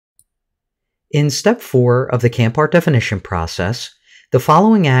In step 4 of the CAM part definition process, the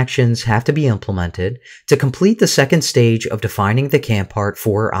following actions have to be implemented to complete the second stage of defining the CAM part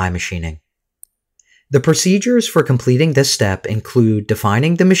for iMachining. The procedures for completing this step include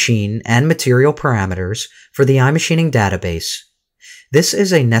defining the machine and material parameters for the iMachining database. This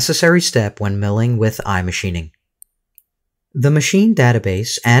is a necessary step when milling with iMachining. The machine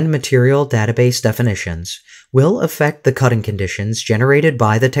database and material database definitions will affect the cutting conditions generated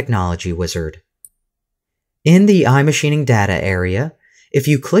by the technology wizard. In the iMachining data area, if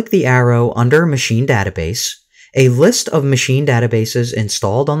you click the arrow under Machine Database, a list of machine databases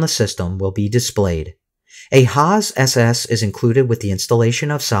installed on the system will be displayed. A Haas SS is included with the installation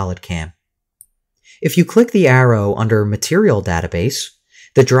of SolidCAM. If you click the arrow under Material Database,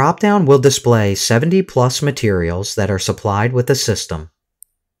 the drop-down will display 70+ materials that are supplied with the system.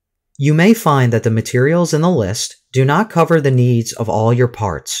 You may find that the materials in the list do not cover the needs of all your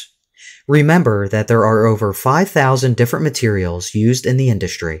parts. Remember that there are over 5,000 different materials used in the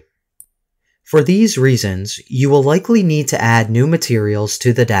industry. For these reasons, you will likely need to add new materials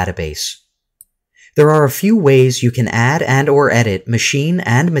to the database. There are a few ways you can add and/or edit machine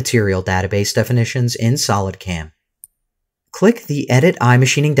and material database definitions in SolidCAM. Click the Edit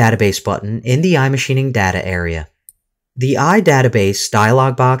iMachining Database button in the iMachining data area. The iDatabase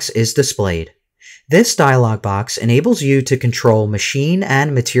dialog box is displayed. This dialog box enables you to control machine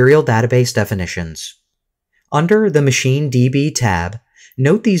and material database definitions. Under the Machine DB tab,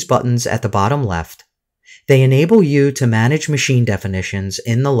 note these buttons at the bottom left. They enable you to manage machine definitions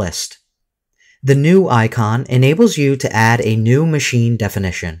in the list. The New icon enables you to add a new machine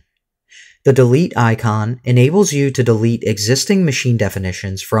definition. The Delete icon enables you to delete existing machine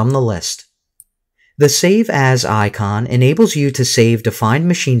definitions from the list. The Save As icon enables you to save defined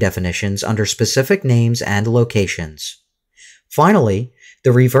machine definitions under specific names and locations. Finally,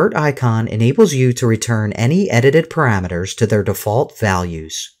 the Revert icon enables you to return any edited parameters to their default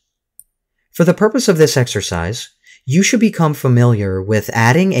values. For the purpose of this exercise, you should become familiar with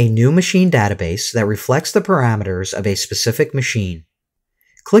adding a new machine database that reflects the parameters of a specific machine.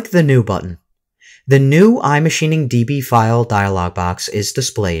 Click the New button. The New iMachining DB file dialog box is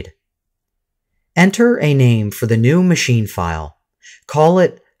displayed. Enter a name for the new machine file. Call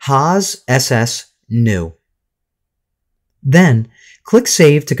it Haas SS New. Then, click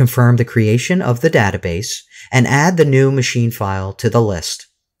Save to confirm the creation of the database and add the new machine file to the list.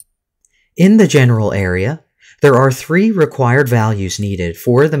 In the General area, there are 3 required values needed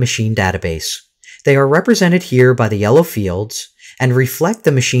for the machine database. They are represented here by the yellow fields and reflect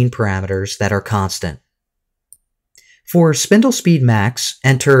the machine parameters that are constant. For spindle speed max,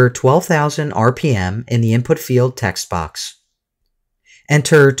 enter 12,000 RPM in the input field text box.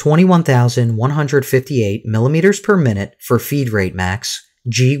 Enter 21,158 mm per minute for feed rate max,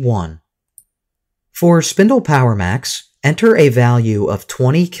 G1. For spindle power max, enter a value of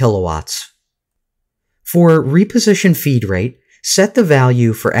 20 kilowatts. For reposition feed rate, set the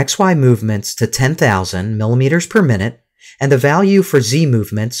value for XY movements to 10,000 mm per minute and the value for Z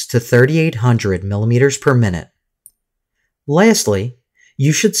movements to 3,800 mm per minute. Lastly,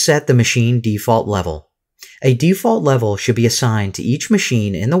 you should set the machine default level. A default level should be assigned to each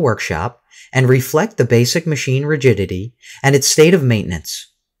machine in the workshop and reflect the basic machine rigidity and its state of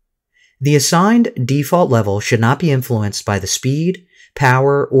maintenance. The assigned default level should not be influenced by the speed,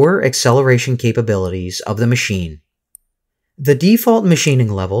 power, or acceleration capabilities of the machine. The default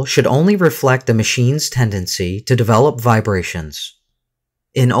machining level should only reflect the machine's tendency to develop vibrations.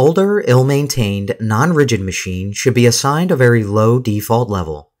 An older, ill-maintained, non-rigid machine should be assigned a very low default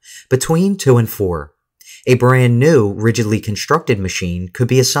level, between 2 and 4. A brand new, rigidly constructed machine could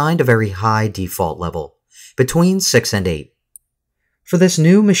be assigned a very high default level, between 6 and 8. For this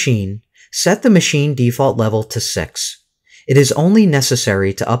new machine, set the machine default level to 6. It is only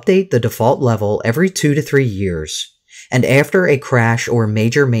necessary to update the default level every 2 to 3 years, and after a crash or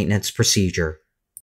major maintenance procedure.